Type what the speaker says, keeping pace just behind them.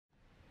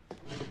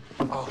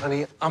Oh,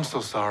 honey, I'm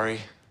so sorry.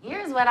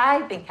 Here's what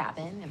I think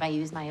happened if I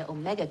used my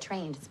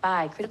Omega-trained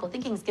spy critical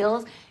thinking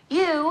skills.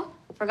 You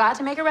forgot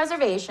to make a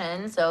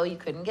reservation, so you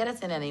couldn't get us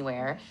in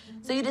anywhere.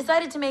 So you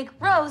decided to make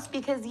roast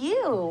because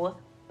you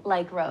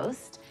like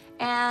roast,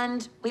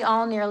 and we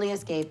all nearly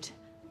escaped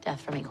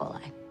death from E.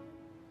 coli.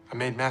 I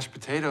made mashed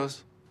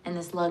potatoes. And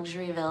this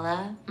luxury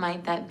villa,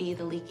 might that be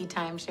the leaky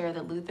timeshare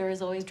that Luther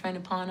is always trying to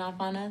pawn off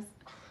on us?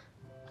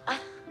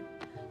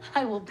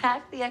 I will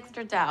pack the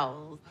extra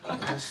towels.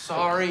 I'm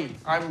sorry.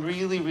 I'm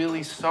really,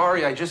 really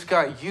sorry. I just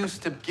got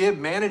used to Gib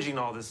managing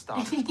all this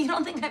stuff. You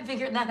don't think I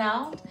figured that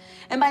out?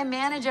 And by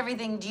manage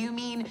everything, do you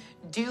mean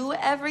do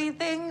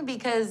everything?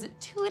 Because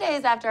 2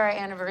 days after our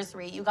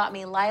anniversary, you got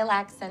me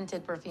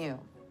lilac-scented perfume.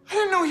 I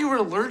didn't know you were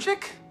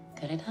allergic.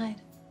 Couldn't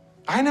hide.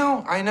 I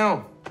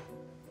know.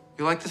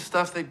 You like the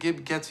stuff that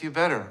Gib gets you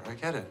better. I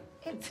get it.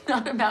 It's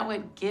not about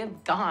what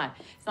Gib got.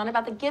 It's not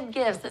about the Gib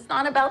gifts. It's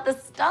not about the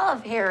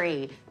stuff,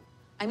 Harry.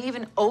 I'm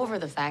even over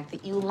the fact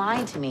that you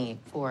lied to me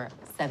for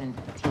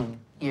 17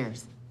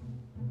 years.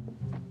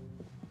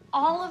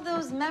 All of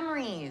those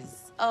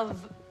memories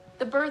of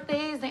the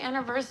birthdays, the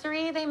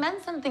anniversary, they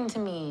meant something to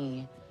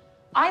me.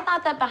 I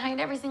thought that behind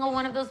every single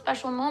one of those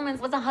special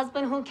moments was a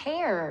husband who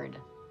cared.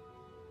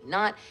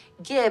 Not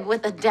Gib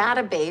with a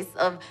database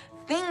of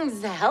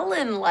things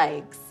Helen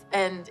likes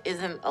and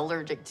isn't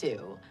allergic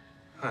to.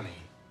 Honey,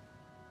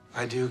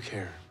 I do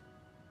care.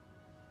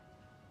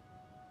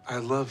 I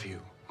love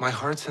you. My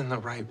heart's in the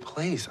right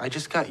place. I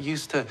just got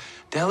used to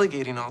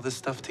delegating all this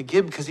stuff to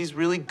Gib because he's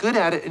really good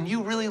at it and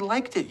you really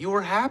liked it. You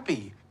were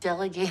happy.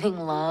 Delegating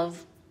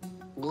love?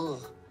 Ugh.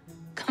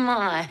 Come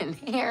on,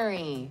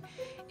 Harry.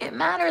 It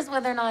matters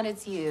whether or not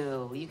it's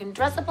you. You can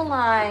dress up a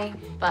lie,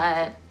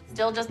 but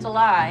still just a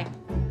lie.